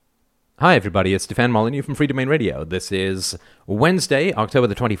Hi, everybody. It's Stefan Molyneux from Free Domain Radio. This is Wednesday, October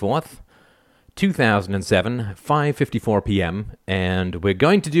the 24th, 2007, 5:54 p.m., and we're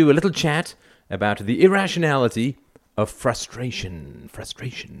going to do a little chat about the irrationality of frustration.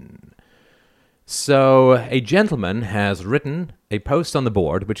 So, a gentleman has written a post on the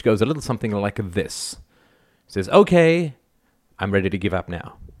board which goes a little something like this. It says, "Okay, I'm ready to give up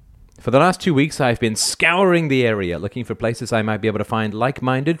now. For the last 2 weeks, I've been scouring the area, looking for places I might be able to find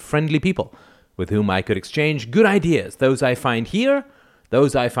like-minded, friendly people with whom I could exchange good ideas, those I find here,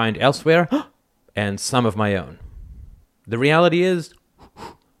 those I find elsewhere, and some of my own. The reality is,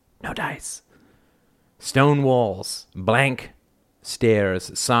 no dice. Stone walls, blank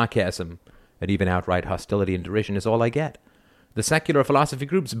stares, sarcasm, and even outright hostility and derision is all I get. The secular philosophy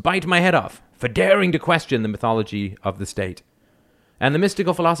groups bite my head off for daring to question the mythology of the state. And the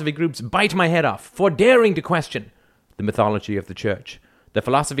mystical philosophy groups bite my head off for daring to question the mythology of the church. The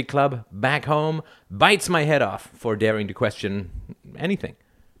philosophy club back home bites my head off for daring to question anything.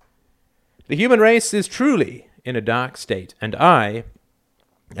 The human race is truly in a dark state, and I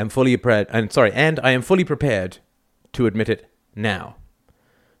am fully prepared to admit it now.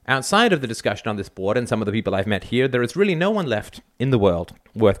 Outside of the discussion on this board and some of the people I've met here, there is really no one left in the world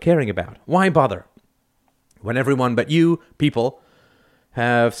worth caring about. Why bother? When everyone but you, people,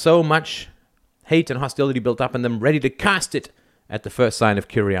 have so much hate and hostility built up in them, ready to cast it at the first sign of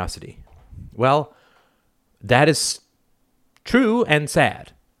curiosity. Well, that is true and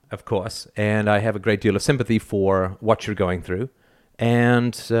sad, of course, and I have a great deal of sympathy for what you're going through,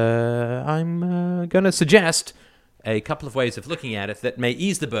 and I'm going to suggest a couple of ways of looking at it that may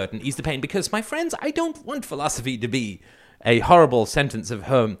ease the burden, ease the pain, because, my friends, I don't want philosophy to be a horrible sentence of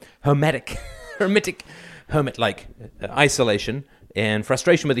hermit-like isolation, and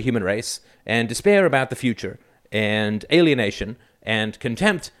frustration with the human race, and despair about the future, and alienation, and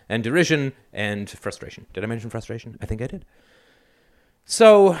contempt, and derision, and frustration. Did I mention frustration? I think I did.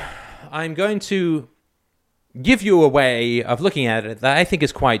 So, I'm going to give you a way of looking at it that I think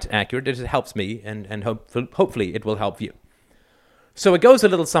is quite accurate. It helps me, and hopefully it will help you. So it goes a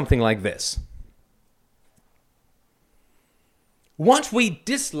little something like this. What we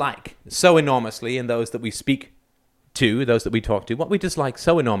dislike so enormously in those that we speak to, those that we talk to, what we dislike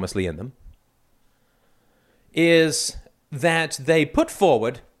so enormously in them is that they put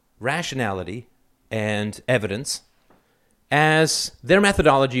forward rationality and evidence as their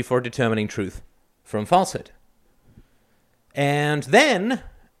methodology for determining truth from falsehood. And then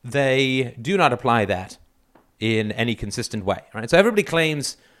they do not apply that in any consistent way. Right? So everybody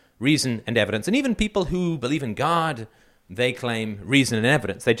claims reason and evidence, and even people who believe in God, they claim reason and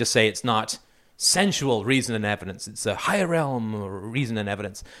evidence. They just say it's not sensual reason and evidence. It's a higher realm reason and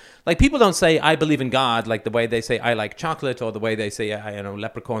evidence. Like, people don't say, I believe in God, like the way they say, I like chocolate, or the way they say,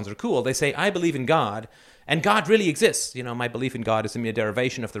 leprechauns are cool. They say, I believe in God, and God really exists. My belief in God is a mere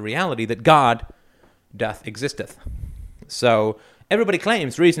derivation of the reality that God doth existeth. So everybody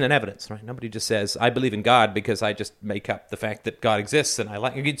claims reason and evidence, right? Nobody just says, I believe in God because I just make up the fact that God exists, and I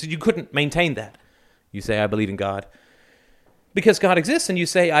like it. You couldn't maintain that. You say, I believe in God because God exists, and you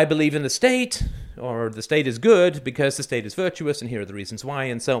say, I believe in the state, or the state is good because the state is virtuous, and here are the reasons why,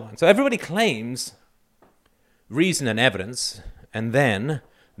 and so on. So everybody claims reason and evidence, and then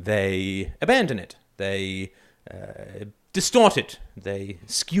they abandon it. They distort it. They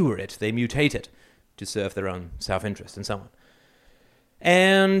skewer it. They mutate it to serve their own self-interest, and so on.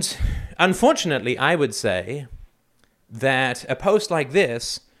 And unfortunately, I would say that a post like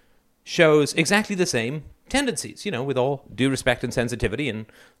this shows exactly the same tendencies, with all due respect and sensitivity, and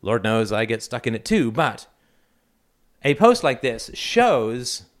Lord knows I get stuck in it too, but a post like this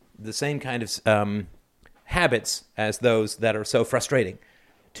shows the same kind of habits as those that are so frustrating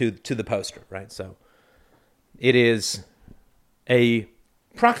to the poster, right? So it is a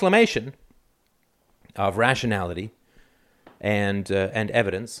proclamation of rationality and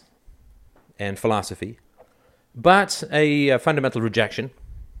evidence and philosophy, but a fundamental rejection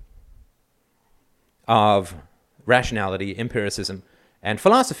of rationality, empiricism, and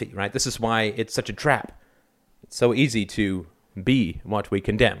philosophy, right? This is why it's such a trap. It's so easy to be what we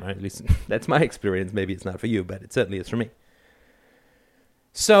condemn, right? At least that's my experience. Maybe it's not for you, but it certainly is for me.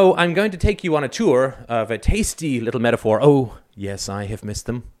 So I'm going to take you on a tour of a tasty little metaphor. Oh, yes, I have missed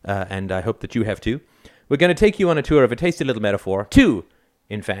them, and I hope that you have too. We're going to take you on a tour of a tasty little metaphor. Two,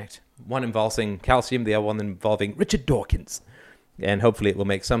 in fact. One involving calcium, the other one involving Richard Dawkins. And hopefully it will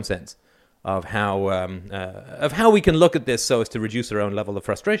make some sense of how we can look at this so as to reduce our own level of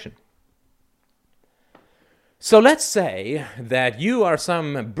frustration. So let's say that you are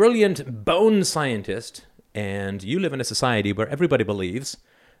some brilliant bone scientist, and you live in a society where everybody believes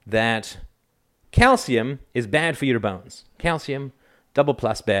that calcium is bad for your bones. Calcium, double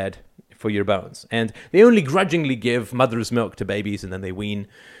plus bad for your bones. And they only grudgingly give mother's milk to babies, and then they wean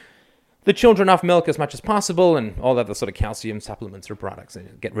the children off milk as much as possible, and all other sort of calcium supplements or products they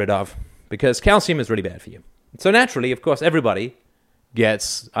get rid of, because calcium is really bad for you. So naturally, of course, everybody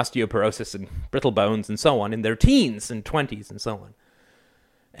gets osteoporosis and brittle bones and so on in their teens and 20s and so on.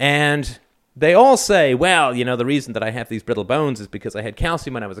 And they all say, well, the reason that I have these brittle bones is because I had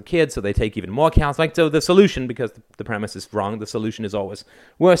calcium when I was a kid, so they take even more calcium. So the solution, because the premise is wrong, the solution is always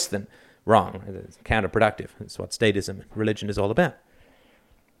worse than wrong. It's counterproductive. It's what statism and religion is all about.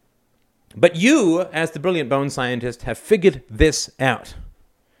 But you, as the brilliant bone scientist, have figured this out.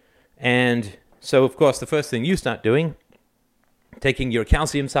 And so, of course, the first thing you start doing, taking your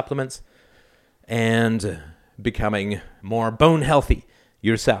calcium supplements and becoming more bone healthy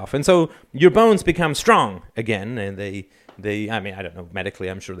yourself. And so your bones become strong again, and they I don't know, medically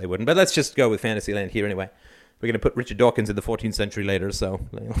I'm sure they wouldn't, but let's just go with Fantasyland here anyway. We're going to put Richard Dawkins in the 14th century later, so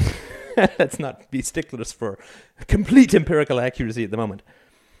let's not be sticklers for complete empirical accuracy at the moment.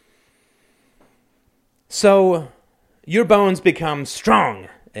 So your bones become strong,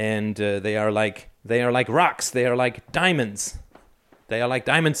 and they are like rocks. They are like diamonds. They are like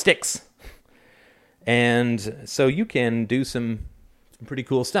diamond sticks. And so you can do some pretty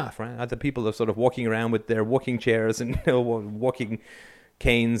cool stuff, right? Other people are sort of walking around with their walking chairs and walking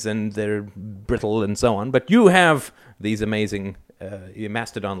canes, and they're brittle and so on. But you have these amazing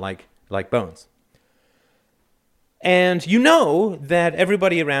mastodon-like bones. And you know that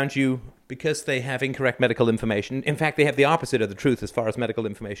everybody around you, because they have incorrect medical information, in fact, they have the opposite of the truth as far as medical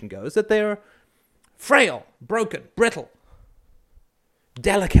information goes, that they're frail, broken, brittle,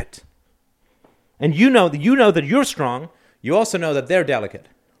 delicate. And you know that you're strong. You also know that they're delicate.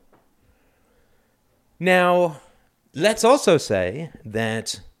 Now, let's also say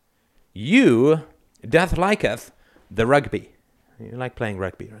that you doth liketh the rugby. You like playing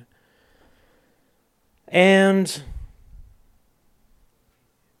rugby, right? And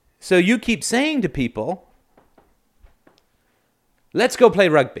so you keep saying to people, let's go play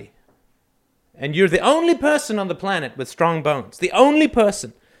rugby. And you're the only person on the planet with strong bones. The only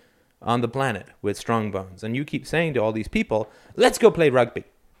person on the planet with strong bones. And you keep saying to all these people, let's go play rugby.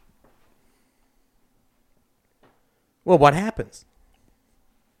 Well, what happens?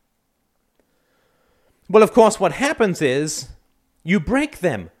 Well, of course, what happens is you break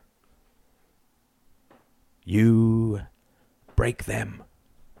them. You break them.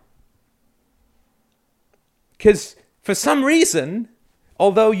 Because for some reason,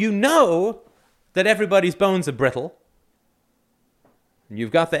 although you know that everybody's bones are brittle, and you've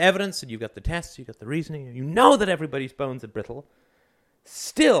got the evidence, and you've got the tests, you've got the reasoning, and you know that everybody's bones are brittle,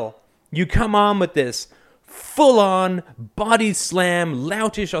 still you come on with this full-on, body slam,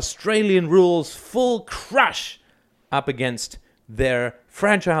 loutish Australian rules, full crush up against their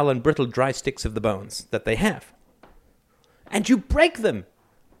fragile and brittle dry sticks of the bones that they have. And you break them.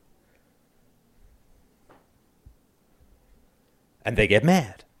 And they get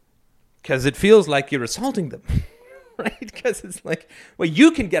mad. Because it feels like you're assaulting them. Right? Because it's like, well,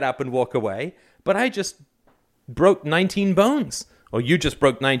 you can get up and walk away, but I just broke 19 bones. Or you just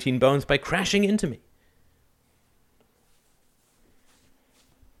broke 19 bones by crashing into me.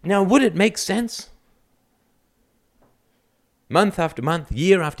 Now, would it make sense? Month after month,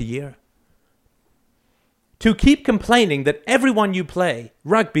 year after year, to keep complaining that everyone you play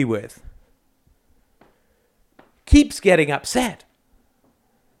rugby with keeps getting upset.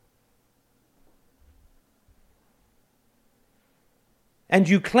 And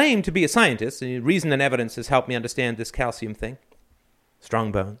you claim to be a scientist, and reason and evidence has helped me understand this calcium thing.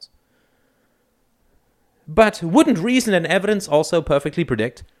 Strong bones. But wouldn't reason and evidence also perfectly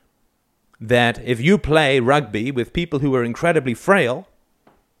predict that if you play rugby with people who are incredibly frail,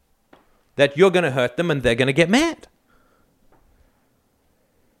 that you're going to hurt them and they're going to get mad?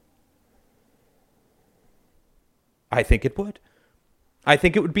 I think it would. I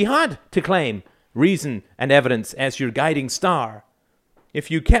think it would be hard to claim reason and evidence as your guiding star if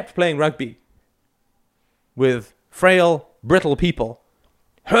you kept playing rugby with frail, brittle people,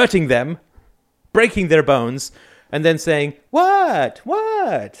 hurting them, breaking their bones, and then saying, what?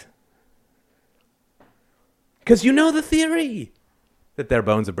 Because you know the theory that their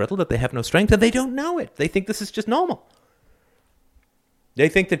bones are brittle, that they have no strength, and they don't know it. They think this is just normal. They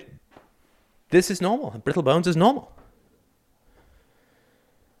think that this is normal. Brittle bones is normal.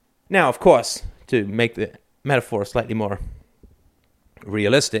 Now, of course, to make the metaphor slightly more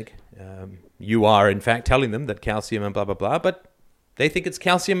realistic, you are, in fact, telling them that calcium and blah, blah, blah, but they think it's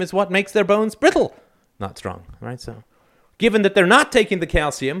calcium is what makes their bones brittle, not strong, right? So given that they're not taking the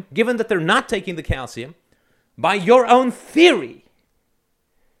calcium, by your own theory,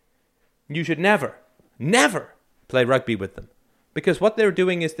 you should never play rugby with them. Because what they're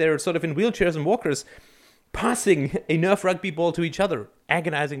doing is they're sort of in wheelchairs and walkers, passing a Nerf rugby ball to each other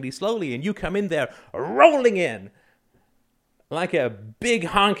agonizingly slowly, and you come in there rolling in like a big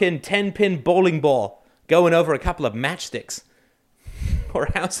honking 10-pin bowling ball going over a couple of matchsticks or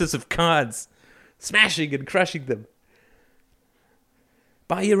houses of cards, smashing and crushing them.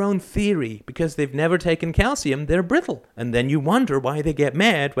 By your own theory, because they've never taken calcium, they're brittle. And then you wonder why they get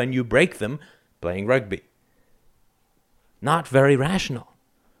mad when you break them playing rugby. Not very rational,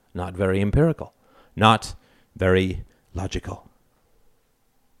 not very empirical, not very logical.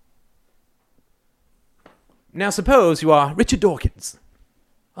 Now suppose you are Richard Dawkins.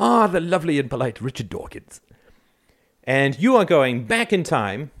 Ah, the lovely and polite Richard Dawkins. And you are going back in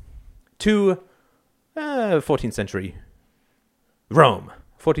time to 14th century Rome,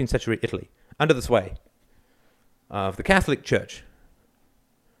 14th century Italy, under the sway of the Catholic Church,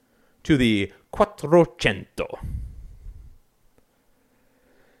 to the Quattrocento.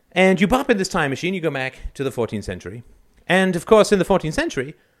 And you pop in this time machine, you go back to the 14th century, and of course in the 14th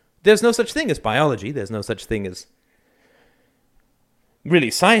century, there's no such thing as biology, there's no such thing as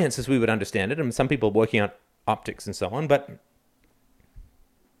really science as we would understand it, and some people working on optics and so on, but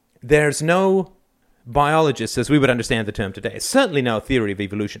there's no biologists as we would understand the term today. Certainly no theory of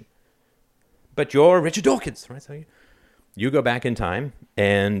evolution. But you're Richard Dawkins, right? So you go back in time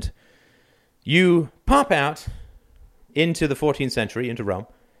and you pop out into the 14th century, into Rome,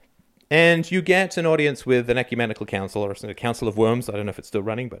 and you get an audience with an ecumenical council or a council of worms. I don't know if it's still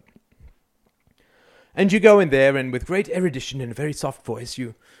running, but... And you go in there and with great erudition and a very soft voice,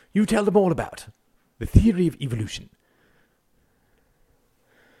 you tell them all about the theory of evolution.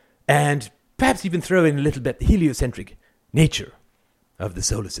 And perhaps even throw in a little bit the heliocentric nature of the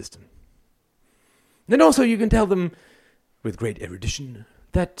solar system. And also you can tell them, with great erudition,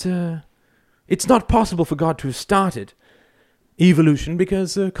 that it's not possible for God to have started evolution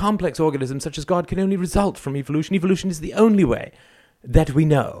because complex organisms such as God can only result from evolution. Evolution is the only way that we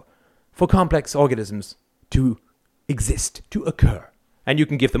know for complex organisms to exist, to occur. And you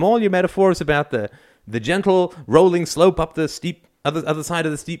can give them all your metaphors about the gentle rolling slope up the steep other side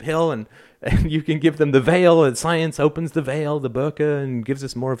of the steep hill, and you can give them the veil, and science opens the veil, the burqa, and gives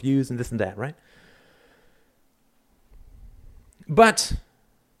us more views and this and that, right? But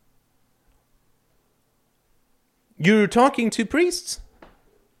you're talking to priests.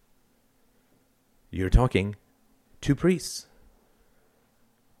 You're talking to priests.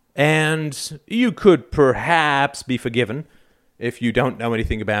 And you could perhaps be forgiven if you don't know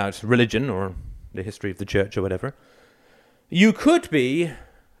anything about religion or the history of the church or whatever. You could be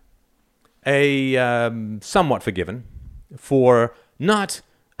somewhat forgiven for not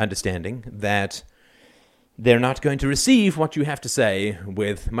understanding that they're not going to receive what you have to say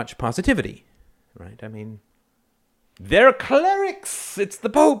with much positivity, right? I mean, they're clerics. It's the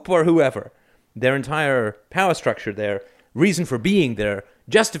Pope or whoever. Their entire power structure, their reason for being, their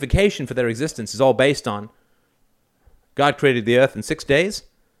justification for their existence is all based on God created the earth in 6 days,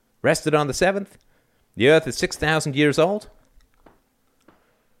 rested on the seventh. The earth is 6,000 years old.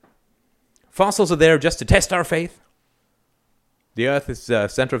 Fossils are there just to test our faith. The earth is the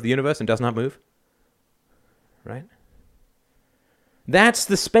center of the universe and does not move. Right? That's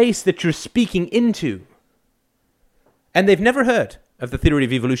the space that you're speaking into. And they've never heard of the theory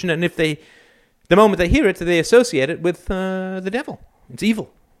of evolution, and if the moment they hear it, they associate it with the devil. It's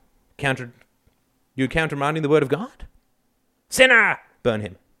evil. You're countermanding the word of God. Sinner! Burn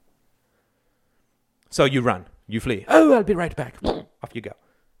him. So you run. You flee. Oh, I'll be right back. Off you go.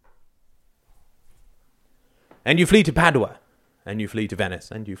 And you flee to Padua. And you flee to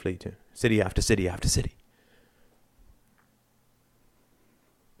Venice. And you flee to city after city after city.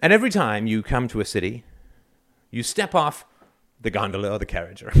 And every time you come to a city, you step off the gondola or the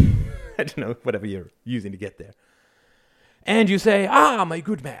carriage, or I don't know, whatever you're using to get there. And you say, "Ah, my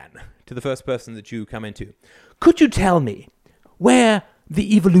good man," to the first person that you come into. "Could you tell me where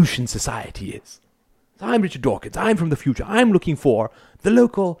the Evolution Society is? I'm Richard Dawkins. I'm from the future. I'm looking for the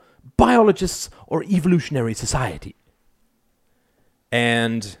local biologists or evolutionary society."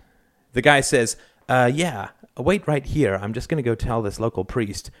 And the guy says, yeah, wait right here. I'm just going to go tell this local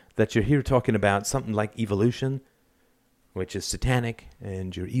priest that you're here talking about something like evolution, which is satanic,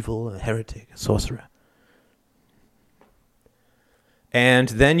 and you're evil, a heretic, a sorcerer. And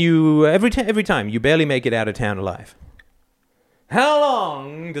then you, every time, you barely make it out of town alive. How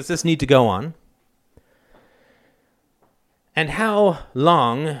long does this need to go on? And how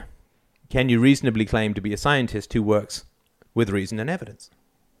long can you reasonably claim to be a scientist who works with reason and evidence.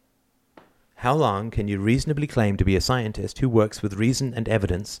 How long can you reasonably claim to be a scientist who works with reason and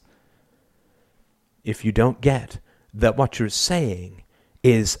evidence if you don't get that what you're saying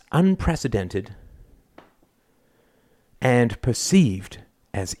is unprecedented and perceived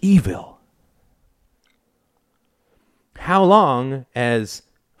as evil? How long, as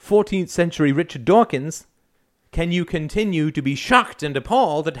 14th century Richard Dawkins, can you continue to be shocked and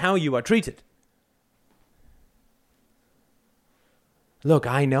appalled at how you are treated? Look,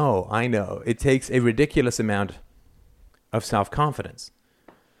 I know. It takes a ridiculous amount of self-confidence.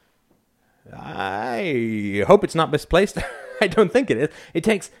 I hope it's not misplaced. I don't think it is. It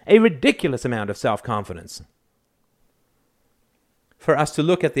takes a ridiculous amount of self-confidence for us to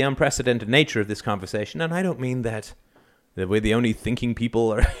look at the unprecedented nature of this conversation. And I don't mean that we're the only thinking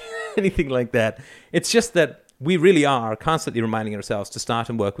people or anything like that. It's just that we really are constantly reminding ourselves to start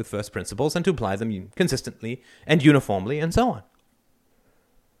and work with first principles and to apply them consistently and uniformly and so on.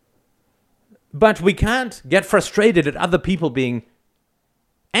 But we can't get frustrated at other people being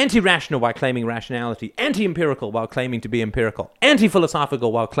anti-rational while claiming rationality, anti-empirical while claiming to be empirical,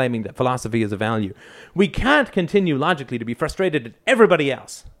 anti-philosophical while claiming that philosophy is a value. We can't continue logically to be frustrated at everybody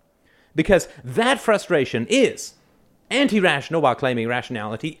else, because that frustration is anti-rational while claiming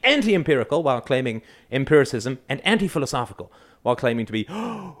rationality, anti-empirical while claiming empiricism, and anti-philosophical while claiming to be,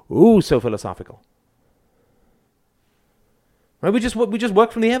 so philosophical. Right? We just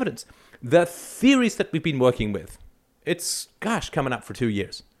work from the evidence. The theories that we've been working with, it's, coming up for 2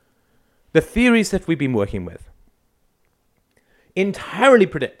 years. The theories that we've been working with entirely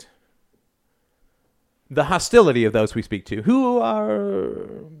predict the hostility of those we speak to, who are,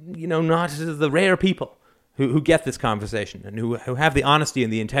 not the rare people who get this conversation and who have the honesty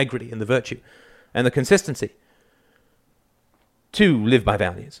and the integrity and the virtue and the consistency to live by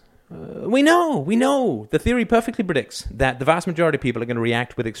values. We know. The theory perfectly predicts that the vast majority of people are going to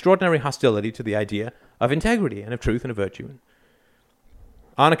react with extraordinary hostility to the idea of integrity and of truth and of virtue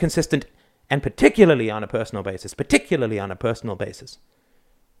on a consistent and particularly on a personal basis.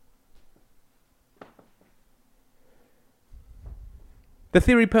 The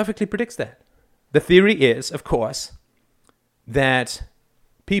theory perfectly predicts that. The theory is, of course, that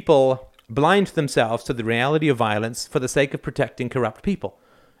people blind themselves to the reality of violence for the sake of protecting corrupt people.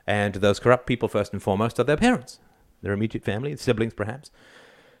 And those corrupt people, first and foremost, are their parents, their immediate family, siblings perhaps,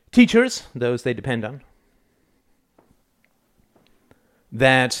 teachers, those they depend on,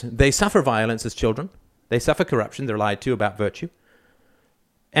 that they suffer violence as children, they suffer corruption, they're lied to about virtue,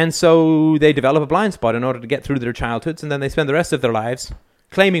 and so they develop a blind spot in order to get through their childhoods, and then they spend the rest of their lives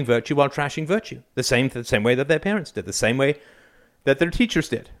claiming virtue while trashing virtue, the same way that their parents did, the same way that their teachers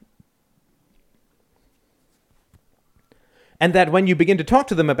did. And that when you begin to talk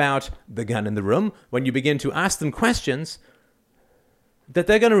to them about the gun in the room, when you begin to ask them questions, that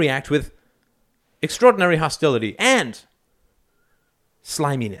they're going to react with extraordinary hostility and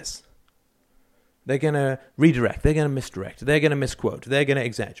sliminess. They're going to redirect, they're going to misdirect, they're going to misquote, they're going to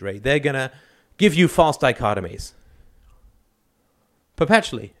exaggerate, they're going to give you false dichotomies.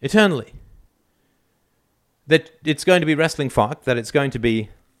 Perpetually, eternally. That it's going to be wrestling fuck, that it's going to be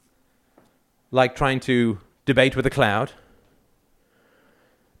like trying to debate with a cloud.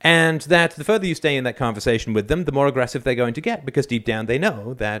 And that the further you stay in that conversation with them, the more aggressive they're going to get, because deep down they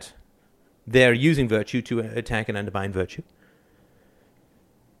know that they're using virtue to attack and undermine virtue.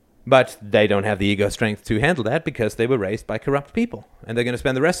 But they don't have the ego strength to handle that because they were raised by corrupt people. And they're going to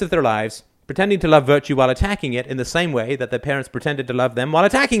spend the rest of their lives pretending to love virtue while attacking it in the same way that their parents pretended to love them while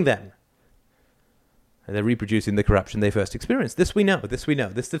attacking them. And they're reproducing the corruption they first experienced. This we know. This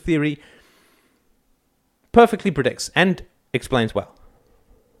the theory perfectly predicts and explains well.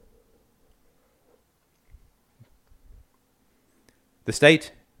 The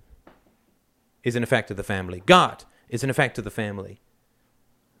state is an effect of the family. God is an effect of the family.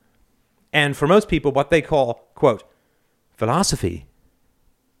 And for most people, what they call, quote, philosophy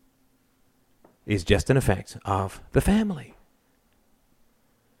is just an effect of the family.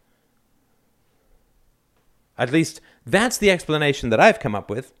 At least that's the explanation that I've come up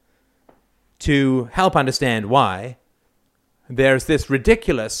with to help understand why there's this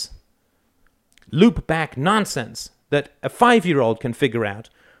ridiculous loop-back nonsense that a 5-year-old can figure out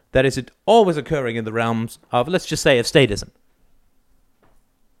that is always occurring in the realms of, let's just say, of statism.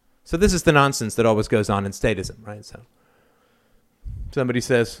 So this is the nonsense that always goes on in statism, right? So somebody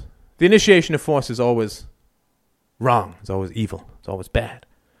says, the initiation of force is always wrong, it's always evil, it's always bad.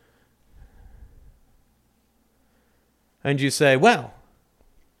 And you say, well,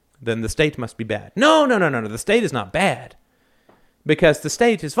 then the state must be bad. No, the state is not bad. Because the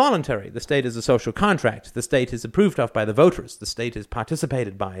state is voluntary. The state is a social contract. The state is approved of by the voters. The state is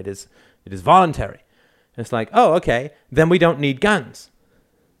participated by. It is voluntary. And it's like, oh, okay, then we don't need guns.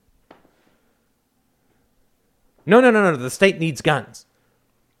 No, the state needs guns.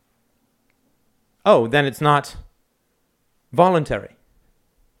 Oh, then it's not voluntary.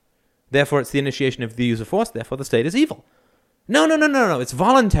 Therefore, it's the initiation of the use of force. Therefore, the state is evil. No, it's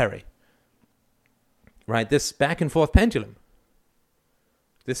voluntary. Right, this back and forth pendulum.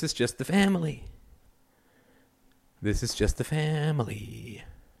 This is just the family. This is just the family.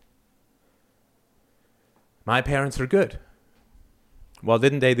 My parents are good. Well,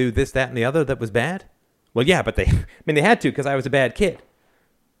 didn't they do this, that, and the other that was bad? Well, yeah, but they had to because I was a bad kid.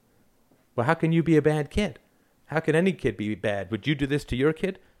 Well, how can you be a bad kid? How can any kid be bad? Would you do this to your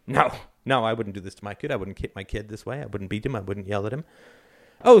kid? No, I wouldn't do this to my kid. I wouldn't hit my kid this way. I wouldn't beat him. I wouldn't yell at him.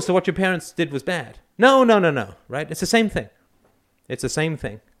 Oh, so what your parents did was bad. No, right? It's the same thing. It's the same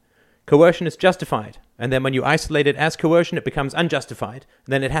thing. Coercion is justified. And then when you isolate it as coercion, it becomes unjustified.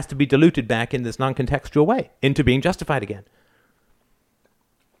 Then it has to be diluted back in this non-contextual way into being justified again.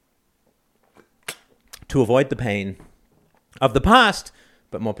 To avoid the pain of the past,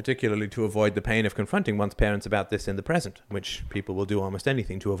 but more particularly to avoid the pain of confronting one's parents about this in the present, which people will do almost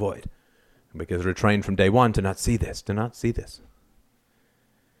anything to avoid. Because they're trained from day one to not see this,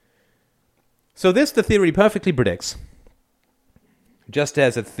 So this, the theory perfectly predicts. Just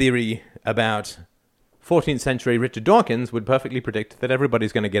as a theory about 14th century Richard Dawkins would perfectly predict that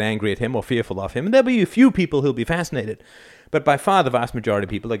everybody's going to get angry at him or fearful of him, and there'll be a few people who'll be fascinated. But by far the vast majority of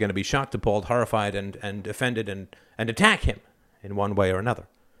people are going to be shocked, appalled, horrified, and offended and attack him in one way or another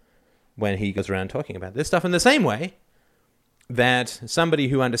when he goes around talking about this stuff. In the same way that somebody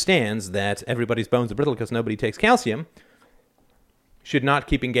who understands that everybody's bones are brittle because nobody takes calcium should not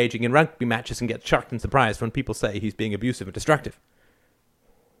keep engaging in rugby matches and get shocked and surprised when people say he's being abusive and destructive.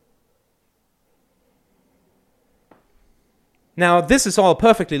 Now, this is all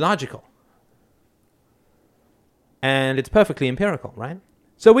perfectly logical. And it's perfectly empirical, right?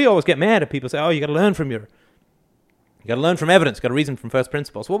 So we always get mad at people say, oh, you got to learn from evidence, got to reason from first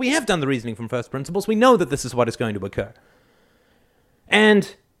principles. Well, we have done the reasoning from first principles. We know that this is what is going to occur.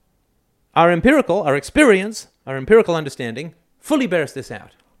 And our experience, our empirical understanding fully bears this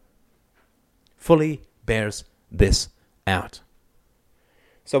out. Fully bears this out.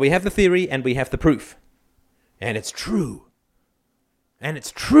 So we have the theory and we have the proof. And it's true. And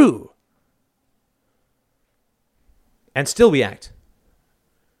it's true. And still we act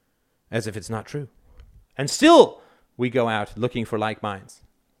as if it's not true. And still we go out looking for like minds.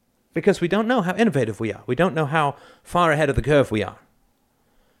 Because we don't know how innovative we are. We don't know how far ahead of the curve we are.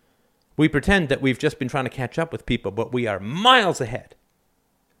 We pretend that we've just been trying to catch up with people, but we are miles ahead.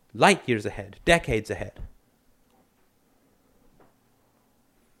 Light years ahead. Decades ahead.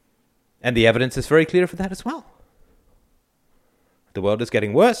 And the evidence is very clear for that as well. The world is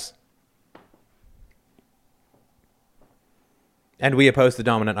getting worse. And we oppose the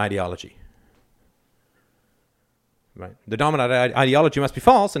dominant ideology. Right? The dominant ideology must be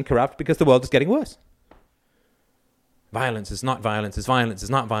false and corrupt because the world is getting worse. Violence is not violence, violence is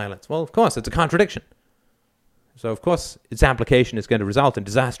not violence. Well, of course, it's a contradiction. So, of course, its application is going to result in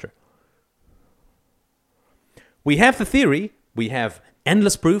disaster. We have the theory, we have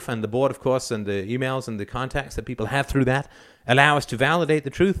endless proof, and the board, of course, and the emails and the contacts that people have through that allow us to validate the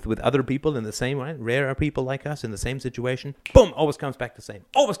truth with other people in the same way, rarer people like us in the same situation. Boom, always comes back the same.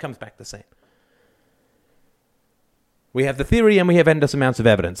 Always comes back the same. We have the theory and we have endless amounts of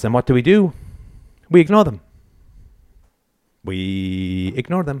evidence. And what do? We ignore them. We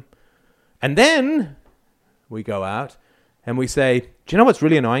ignore them. And then we go out and we say, do you know what's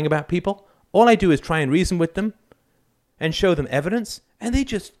really annoying about people? All I do is try and reason with them and show them evidence, and they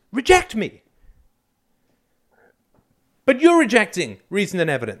just reject me. But you're rejecting reason and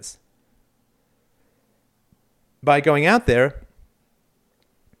evidence by going out there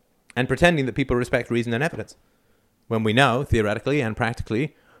and pretending that people respect reason and evidence, when we know, theoretically and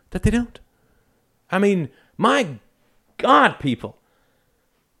practically, that they don't. I mean, my God, people.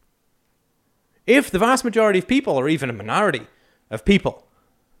 If the vast majority of people, or even a minority of people,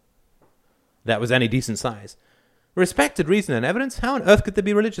 that was any decent size, respected reason and evidence, how on earth could there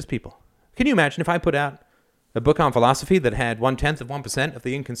be religious people? Can you imagine if I put out a book on philosophy that had 0.1% of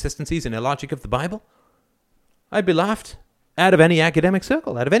the inconsistencies and illogic of the Bible? I'd be laughed out of any academic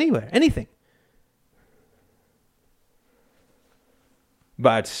circle, out of anywhere, anything.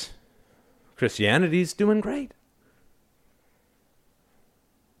 But Christianity's doing great.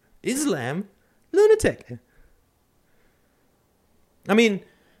 Islam, lunatic. I mean,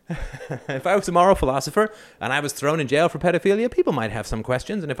 If I was a moral philosopher and I was thrown in jail for pedophilia, people might have some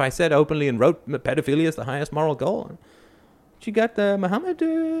questions. And if I said openly and wrote pedophilia is the highest moral goal, you got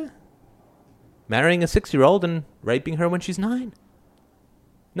Muhammad marrying a 6-year-old and raping her when she's 9.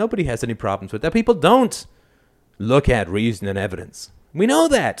 Nobody has any problems with that. People don't look at reason and evidence. We know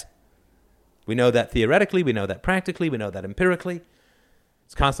that. We know that theoretically. We know that practically. We know that empirically.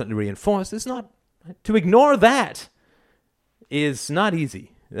 It's constantly reinforced. It's not... To ignore that is not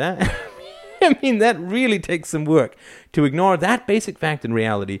easy. That really takes some work. To ignore that basic fact and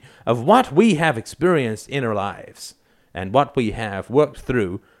reality of what we have experienced in our lives and what we have worked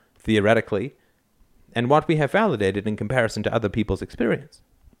through theoretically and what we have validated in comparison to other people's experience.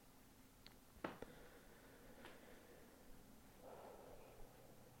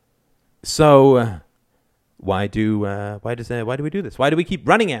 So, why do we do this? Why do we keep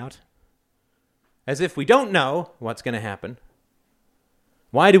running out as if we don't know what's going to happen?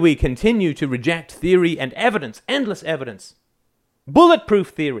 Why do we continue to reject theory and evidence, endless evidence, bulletproof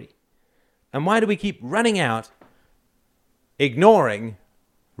theory? And why do we keep running out, ignoring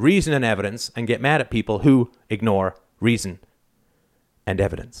reason and evidence, and get mad at people who ignore reason and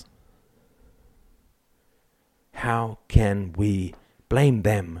evidence? How can we blame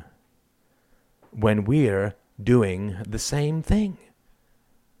them when we're doing the same thing?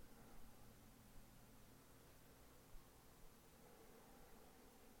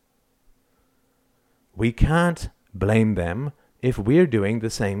 We can't blame them if we're doing the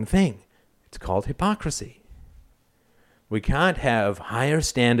same thing. It's called hypocrisy. We can't have higher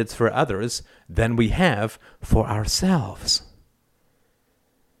standards for others than we have for ourselves.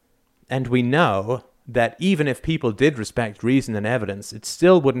 And we know that even if people did respect reason and evidence, it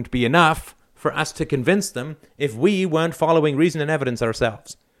still wouldn't be enough for us to convince them if we weren't following reason and evidence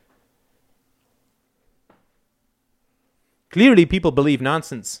ourselves. Clearly, people believe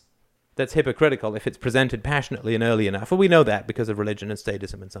nonsense that's hypocritical if it's presented passionately and early enough. Well, we know that because of religion and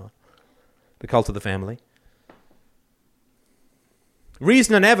statism and so on. The cult of the family.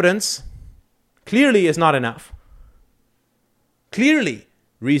 Reason and evidence clearly is not enough. Clearly,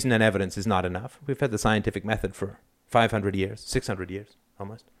 reason and evidence is not enough. We've had the scientific method for 500 years, 600 years,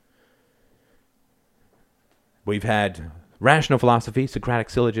 almost. We've had rational philosophy, Socratic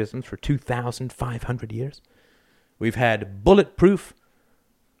syllogisms for 2,500 years. We've had bulletproof,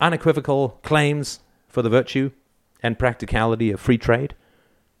 unequivocal claims for the virtue and practicality of free trade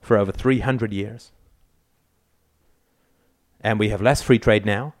for over 300 years. And we have less free trade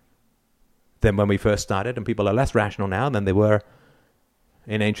now than when we first started, and people are less rational now than they were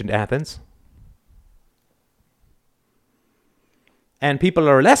in ancient Athens. And people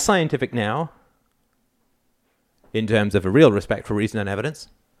are less scientific now in terms of a real respect for reason and evidence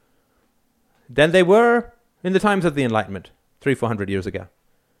than they were in the times of the Enlightenment 300-400 years ago.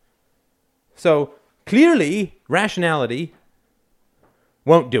 So clearly, rationality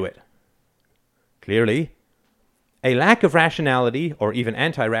won't do it. Clearly, a lack of rationality or even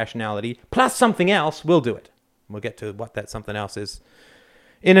anti-rationality plus something else will do it. We'll get to what that something else is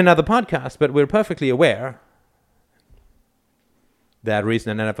in another podcast, but we're perfectly aware that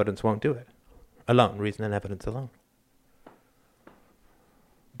reason and evidence won't do it. Alone, reason and evidence alone.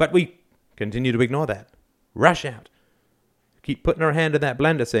 But we continue to ignore that. Rush out. Keep putting our hand in that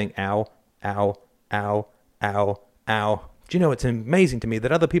blender saying, ow, ow, ow, ow, ow. Do you know, it's amazing to me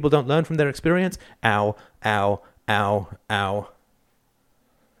that other people don't learn from their experience? Ow, ow, ow, ow.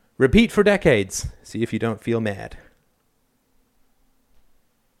 Repeat for decades. See if you don't feel mad.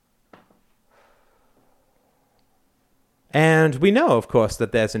 And we know, of course,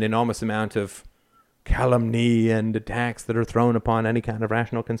 that there's an enormous amount of calumny and attacks that are thrown upon any kind of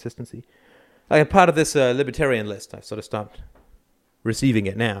rational consistency. Like a part of this libertarian list, I've sort of stopped receiving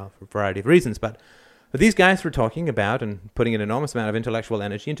it now for a variety of reasons, but these guys were talking about and putting an enormous amount of intellectual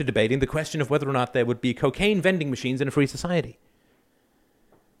energy into debating the question of whether or not there would be cocaine vending machines in a free society.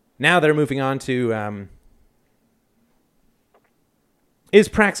 Now they're moving on to, is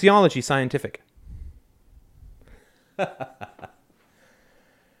praxeology scientific?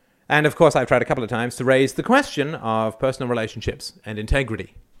 And of course, I've tried a couple of times to raise the question of personal relationships and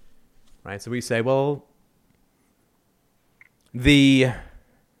integrity. Right? So we say, well, the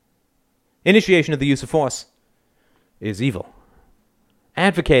initiation of the use of force is evil.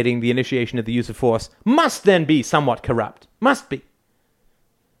 Advocating the initiation of the use of force must then be somewhat corrupt. Must be.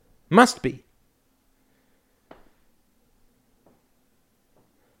 Must be.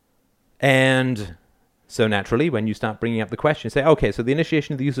 And so naturally, when you start bringing up the question, you say, okay, so the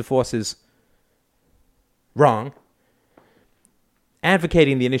initiation of the use of force is wrong.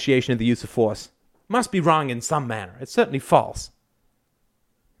 Advocating the initiation of the use of force must be wrong in some manner. It's certainly false.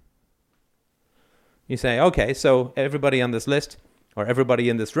 You say, okay, so everybody on this list, or everybody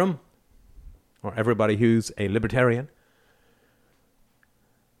in this room, or everybody who's a libertarian,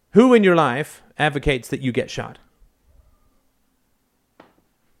 who in your life advocates that you get shot?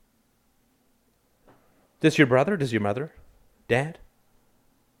 Does your brother? Does your mother? Dad?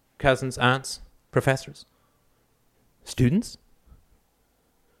 Cousins? Aunts? Professors? Students?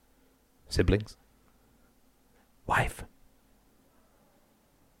 Siblings? Wife?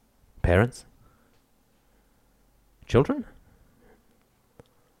 Parents? Children?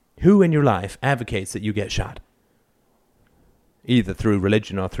 Who in your life advocates that you get shot? Either through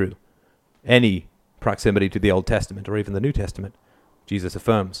religion or through any proximity to the Old Testament or even the New Testament. Jesus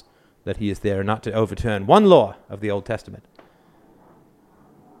affirms that he is there not to overturn one law of the Old Testament.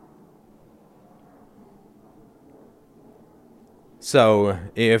 So,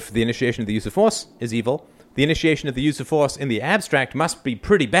 if the initiation of the use of force is evil, the initiation of the use of force in the abstract must be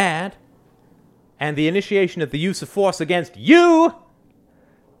pretty bad, and the initiation of the use of force against you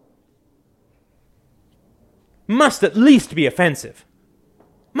must at least be offensive.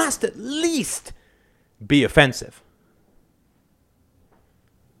 Must at least be offensive.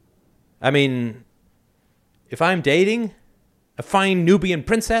 I mean, if I'm dating a fine Nubian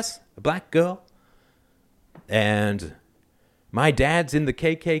princess, a black girl, and my dad's in the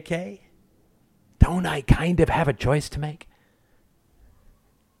KKK, don't I kind of have a choice to make?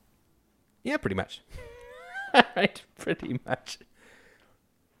 Yeah, pretty much. Right, pretty much.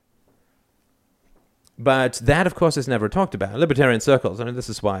 But that, of course, is never talked about. Libertarian circles, I mean, this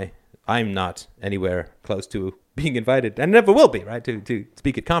is why I'm not anywhere close to being invited, and never will be, right, to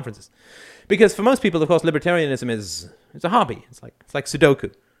speak at conferences. Because for most people, of course, libertarianism is a hobby. It's like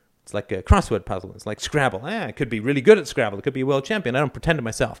Sudoku. It's like a crossword puzzle. It's like Scrabble. I could be really good at Scrabble. I could be a world champion. I don't pretend to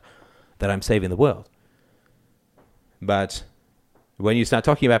myself that I'm saving the world. But when you start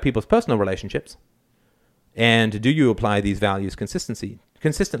talking about people's personal relationships, and do you apply these values consistently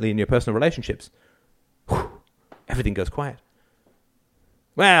in your personal relationships, everything goes quiet.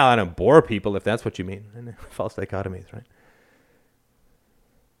 Well, I don't bore people, if that's what you mean. False dichotomies, right?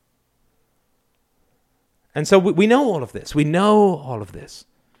 And so we know all of this. We know all of this.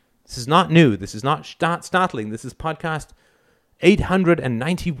 This is not new. This is not startling. This is podcast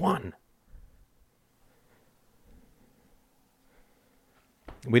 891.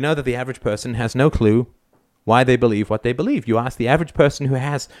 We know that the average person has no clue why they believe what they believe. You ask the average person who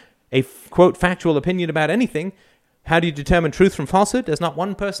has a, quote, factual opinion about anything, how do you determine truth from falsehood? There's not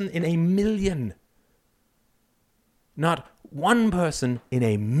one person in a million. Not one person in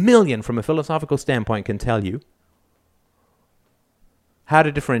a million from a philosophical standpoint can tell you how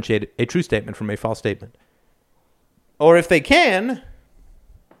to differentiate a true statement from a false statement. Or if they can,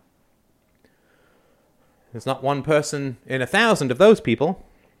 there's not one person in 1,000 of those people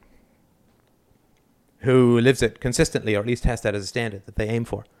who lives it consistently, or at least has that as a standard that they aim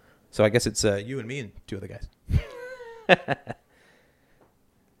for. So I guess it's you and me and two other guys.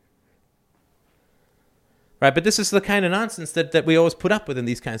 Right, but this is the kind of nonsense that we always put up with in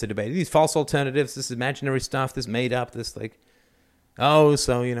these kinds of debates. These false alternatives, this imaginary stuff, this made up, this like, oh,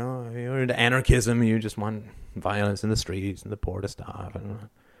 so, you know, you're into anarchism, you just want violence in the streets and the poor to starve.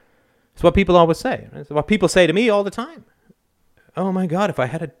 It's what people always say. Right? It's what people say to me all the time. Oh my God, if I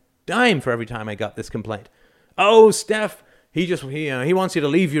had a dime for every time I got this complaint. Oh, Steph, he wants you to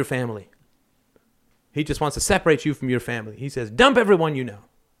leave your family. He just wants to separate you from your family. He says, dump everyone you know.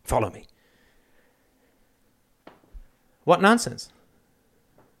 Follow me. What nonsense.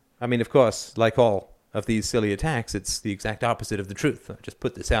 I mean, of course, like all of these silly attacks, it's the exact opposite of the truth. I'll just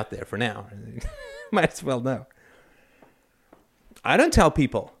put this out there for now. Might as well know. I don't tell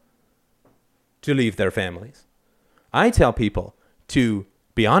people to leave their families. I tell people to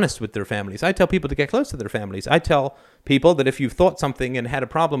be honest with their families. I tell people to get close to their families. I tell people that if you've thought something and had a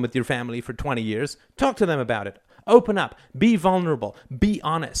problem with your family for 20 years, talk to them about it. Open up. Be vulnerable. Be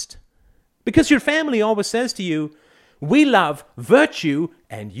honest. Because your family always says to you, we love virtue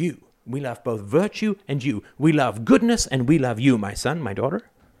and you. We love both virtue and you. We love goodness and we love you, my son, my daughter.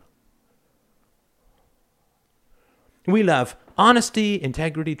 We love honesty,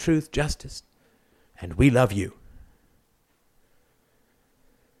 integrity, truth, justice, and we love you.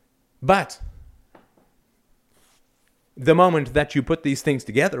 But the moment that you put these things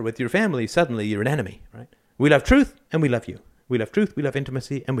together with your family, suddenly you're an enemy, right? We love truth and we love you. We love truth, we love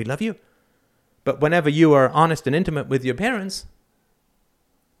intimacy, and we love you. But whenever you are honest and intimate with your parents,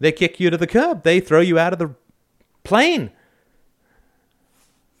 they kick you to the curb. They throw you out of the plane.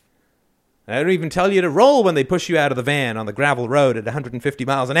 They don't even tell you to roll when they push you out of the van on the gravel road at 150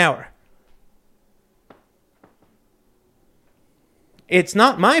 miles an hour. It's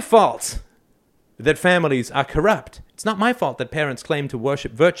not my fault that families are corrupt. It's not my fault that parents claim to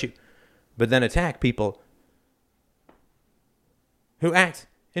worship virtue, but then attack people who act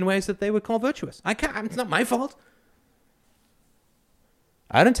in ways that they would call virtuous. It's not my fault.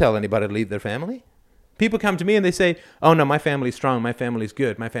 I don't tell anybody to leave their family. People come to me and they say, oh no, my family's strong, my family's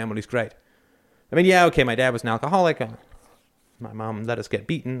good, my family's great. I mean, yeah, okay, my dad was an alcoholic, my mom let us get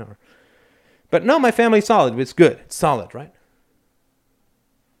beaten, but no, my family's solid, it's good, it's solid, right?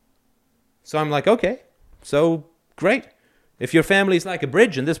 So I'm like, okay, so great. If your family's like a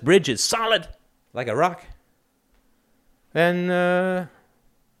bridge and this bridge is solid, like a rock, then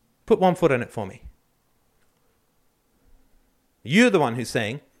put one foot on it for me. You're the one who's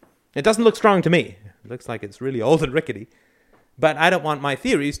saying, it doesn't look strong to me. It looks like it's really old and rickety. But I don't want my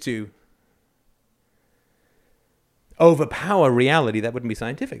theories to overpower reality. That wouldn't be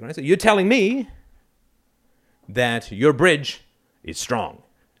scientific, right? So you're telling me that your bridge is strong.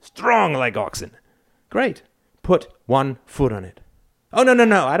 Strong like oxen. Great. Put one foot on it. Oh,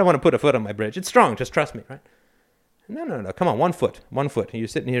 no. I don't want to put a foot on my bridge. It's strong. Just trust me, right? No. Come on, 1 foot. 1 foot. And you're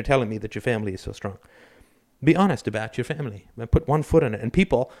sitting here telling me that your family is so strong. Be honest about your family. Put 1 foot on it. And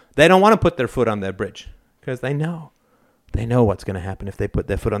people, they don't want to put their foot on their bridge because they know. They know what's going to happen if they put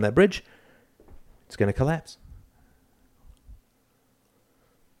their foot on that bridge. It's going to collapse.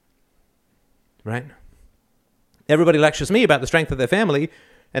 Right? Everybody lectures me about the strength of their family,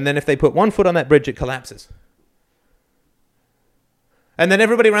 and then if they put 1 foot on that bridge, it collapses. And then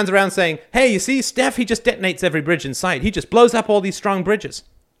everybody runs around saying, hey, you see, Steph, he just detonates every bridge in sight. He just blows up all these strong bridges.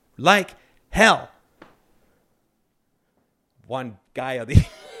 Like hell. One guy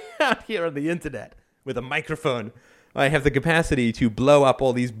out here on the internet with a microphone. I have the capacity to blow up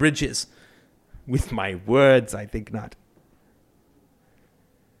all these bridges. With my words, I think not.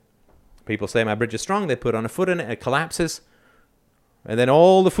 People say my bridge is strong. They put on a foot in it. It collapses. And then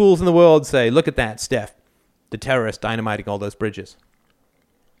all the fools in the world say, look at that, Steph. The terrorist dynamiting all those bridges.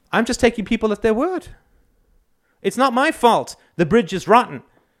 I'm just taking people at their word. It's not my fault. The bridge is rotten.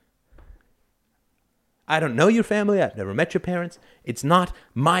 I don't know your family. I've never met your parents. It's not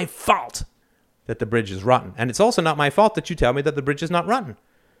my fault that the bridge is rotten. And it's also not my fault that you tell me that the bridge is not rotten.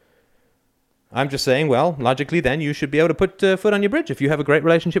 I'm just saying, well, logically then you should be able to put a foot on your bridge. If you have a great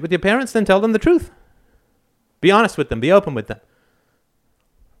relationship with your parents, then tell them the truth. Be honest with them. Be open with them.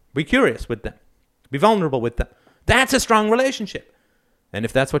 Be curious with them. Be vulnerable with them. That's a strong relationship. And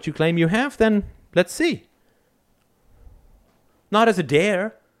if that's what you claim you have, then let's see. Not as a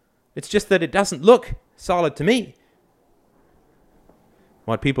dare. It's just that it doesn't look solid to me.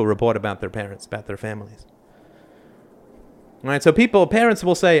 What people report about their parents, about their families. All right, so parents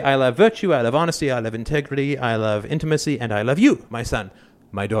will say, I love virtue, I love honesty, I love integrity, I love intimacy, and I love you, my son,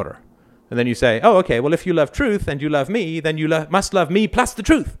 my daughter. And then you say, oh, okay, well, if you love truth and you love me, then you must love me plus the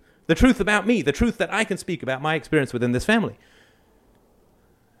truth about me, the truth that I can speak about my experience within this family.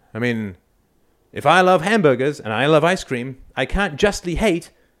 I mean, if I love hamburgers and I love ice cream, I can't justly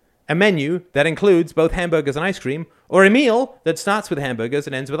hate a menu that includes both hamburgers and ice cream, or a meal that starts with hamburgers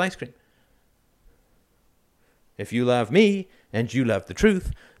and ends with ice cream. If you love me and you love the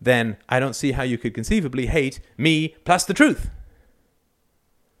truth, then I don't see how you could conceivably hate me plus the truth.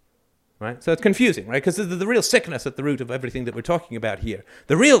 Right? So it's confusing, right? Because the real sickness at the root of everything that we're talking about here,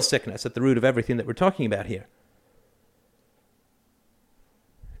 the real sickness at the root of everything that we're talking about here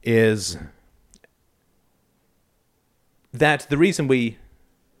is that the reason we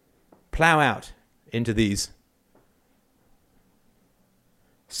plow out into these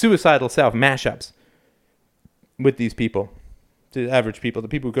suicidal self-mashups with these people, the average people, the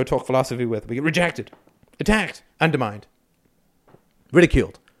people who go talk philosophy with, we get rejected, attacked, undermined,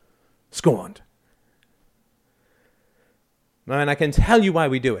 ridiculed, scorned. And I can tell you why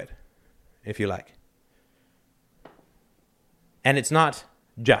we do it, if you like. And it's not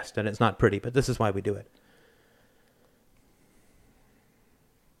just, and it's not pretty, but this is why we do it.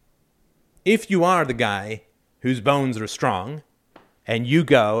 If you are the guy whose bones are strong, and you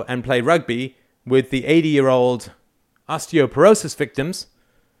go and play rugby with the 80-year-old osteoporosis victims,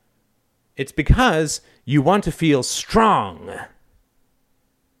 it's because you want to feel strong.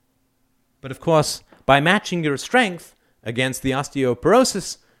 But of course, by matching your strength against the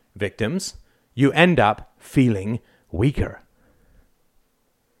osteoporosis victims, you end up feeling weaker.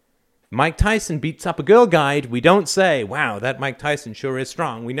 Mike Tyson beats up a girl guide, we don't say, wow, that Mike Tyson sure is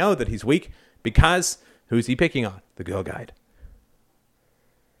strong. We know that he's weak because who's he picking on? The girl guide.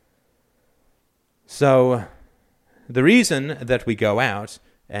 So the reason that we go out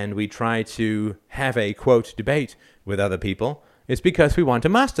and we try to have a, quote, debate with other people is because we want to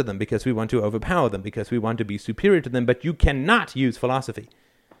master them, because we want to overpower them, because we want to be superior to them. But you cannot use philosophy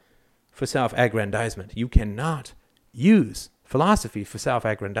for self-aggrandizement. You cannot use philosophy for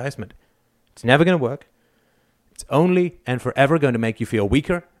self-aggrandizement. It's never going to work. It's only and forever going to make you feel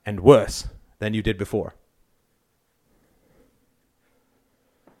weaker and worse than you did before.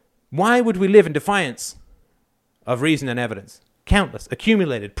 Why would we live in defiance of reason and evidence? Countless,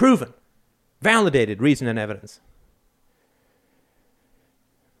 accumulated, proven, validated reason and evidence.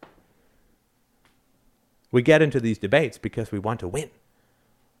 We get into these debates because we want to win,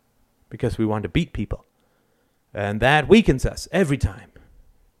 because we want to beat people. And that weakens us every time.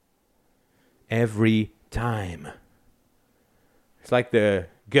 Every time. It's like the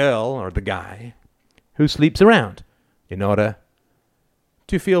girl or the guy who sleeps around in order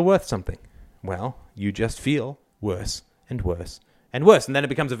to feel worth something. Well, you just feel worse and worse and worse. And then it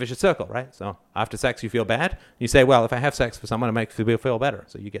becomes a vicious circle, right? So after sex, you feel bad. You say, well, if I have sex for someone, it makes me feel better.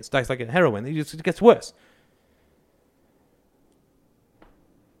 So you get stuck like a heroin. It gets worse.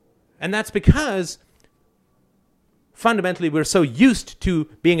 And that's because fundamentally we're so used to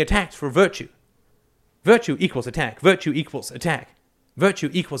being attacked for virtue. Virtue equals attack. Virtue equals attack. Virtue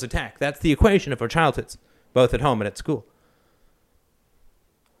equals attack. That's the equation of our childhoods, both at home and at school.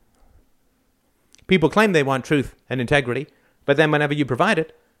 People claim they want truth and integrity, but then whenever you provide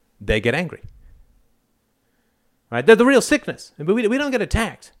it, they get angry. Right? They're the real sickness. But we don't get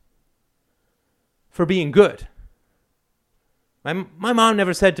attacked for being good. My mom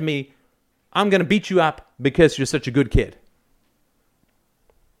never said to me, I'm going to beat you up because you're such a good kid.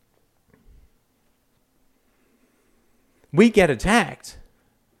 We get attacked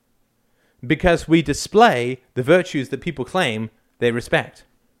because we display the virtues that people claim they respect.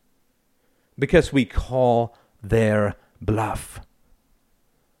 Because we call their bluff.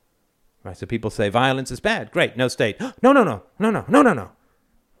 Right, so people say violence is bad. Great, no state. No.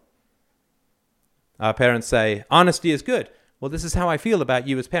 Our parents say honesty is good. Well, this is how I feel about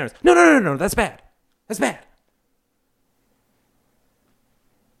you as parents. No, that's bad. That's bad.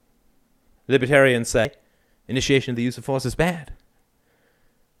 Libertarians say initiation of the use of force is bad.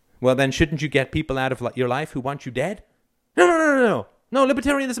 Well, then shouldn't you get people out of your life who want you dead? No. No,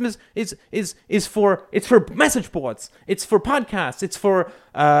 libertarianism is for message boards. It's for podcasts. It's for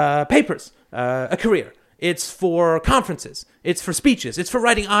papers, a career. It's for conferences. It's for speeches. It's for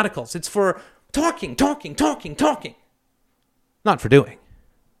writing articles. It's for talking. Not for doing.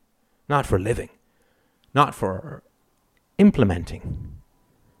 Not for living. Not for implementing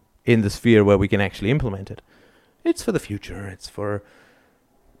in the sphere where we can actually implement it. It's for the future. It's for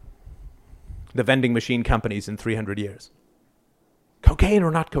the vending machine companies in 300 years. Cocaine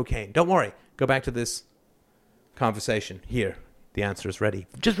or not cocaine? Don't worry. Go back to this conversation. Here, the answer is ready.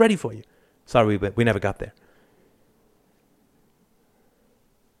 Just ready for you. Sorry, we never got there.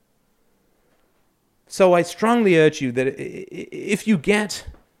 So I strongly urge you that if you get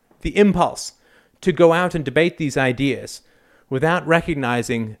the impulse to go out and debate these ideas without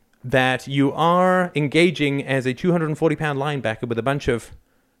recognizing that you are engaging as a 240-pound linebacker with a bunch of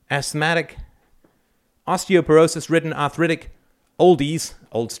asthmatic, osteoporosis-ridden, arthritic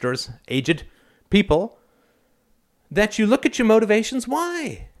oldsters, aged people, that you look at your motivations.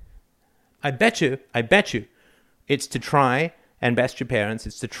 Why? I bet you, it's to try and best your parents.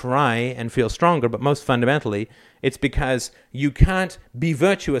 It's to try and feel stronger, but most fundamentally, it's because you can't be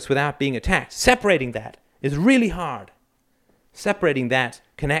virtuous without being attacked. Separating that is really hard. Separating that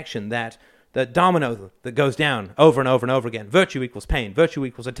connection, that domino that goes down over and over and over again. Virtue equals pain. Virtue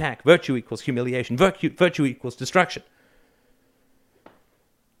equals attack. Virtue equals humiliation. Virtue equals destruction.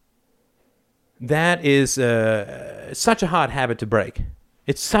 That is such a hard habit to break.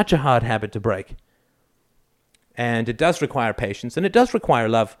 It's such a hard habit to break. And it does require patience, and it does require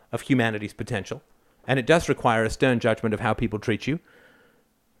love of humanity's potential, and it does require a stern judgment of how people treat you.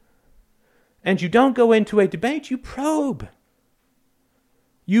 And you don't go into a debate, you probe.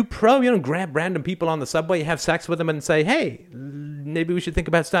 You don't grab random people on the subway, you have sex with them and say, hey, maybe we should think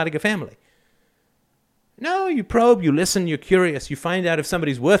about starting a family. No, you probe, you listen, you're curious, you find out if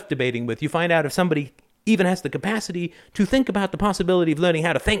somebody's worth debating with, you find out if somebody even has the capacity to think about the possibility of learning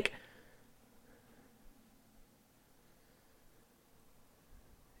how to think.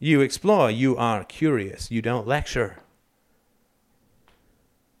 You explore, you are curious, you don't lecture.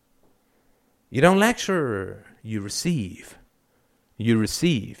 You don't lecture, you receive. You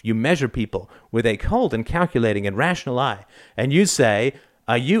receive. You measure people with a cold and calculating and rational eye, and you say,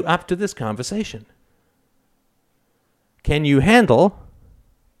 are you up to this conversation? Can you handle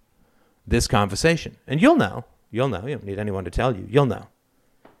this conversation? And you'll know. You'll know. You don't need anyone to tell you. You'll know.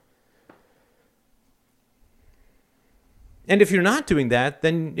 And if you're not doing that,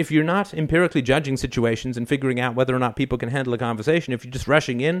 then if you're not empirically judging situations and figuring out whether or not people can handle a conversation, if you're just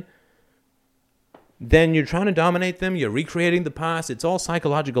rushing in then you're trying to dominate them, you're recreating the past. It's all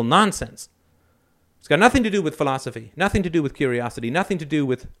psychological nonsense. It's got nothing to do with philosophy, nothing to do with curiosity, nothing to do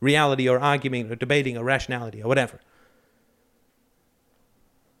with reality or arguing or debating or rationality or whatever.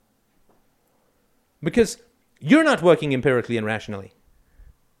 Because you're not working empirically and rationally.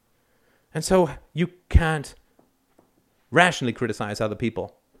 And so you can't rationally criticize other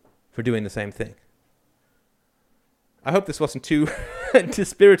people for doing the same thing. I hope this wasn't too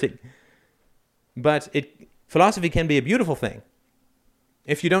dispiriting. But philosophy can be a beautiful thing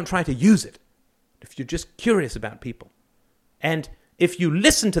if you don't try to use it, if you're just curious about people. And if you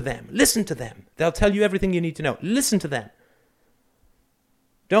listen to them, they'll tell you everything you need to know. Listen to them.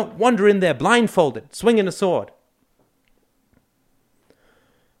 Don't wander in there blindfolded, swinging a sword.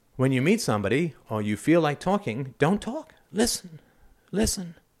 When you meet somebody or you feel like talking, don't talk. Listen.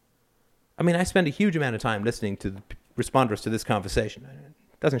 I mean, I spend a huge amount of time listening to the responders to this conversation.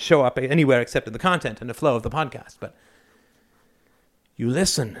 It doesn't show up anywhere except in the content and the flow of the podcast. But you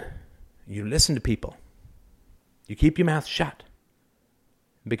listen. You listen to people. You keep your mouth shut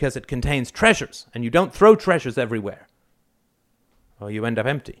because it contains treasures, and you don't throw treasures everywhere, or you end up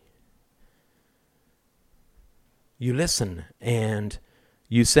empty. You listen, and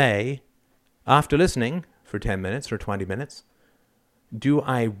you say, after listening for 10 minutes or 20 minutes, do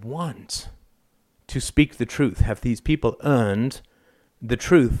I want to speak the truth? Have these people earned the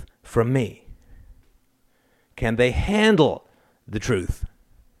truth from me? Can they handle the truth?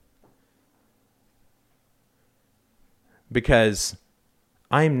 Because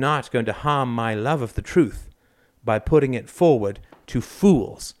I'm not going to harm my love of the truth by putting it forward to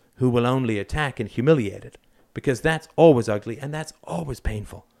fools who will only attack and humiliate it. Because that's always ugly and that's always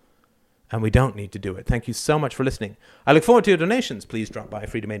painful. And we don't need to do it. Thank you so much for listening. I look forward to your donations. Please drop by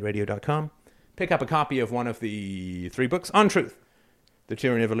freedomainradio.com. Pick up a copy of one of the 3 books on truth: The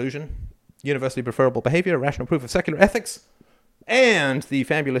Tyranny of Illusion, Universally Preferable Behavior, Rational Proof of Secular Ethics, and the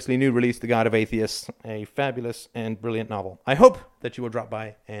fabulously new release, The God of Atheists, a fabulous and brilliant novel. I hope that you will drop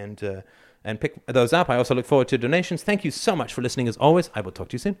by and pick those up. I also look forward to donations. Thank you so much for listening as always. I will talk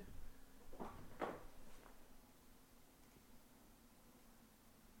to you soon.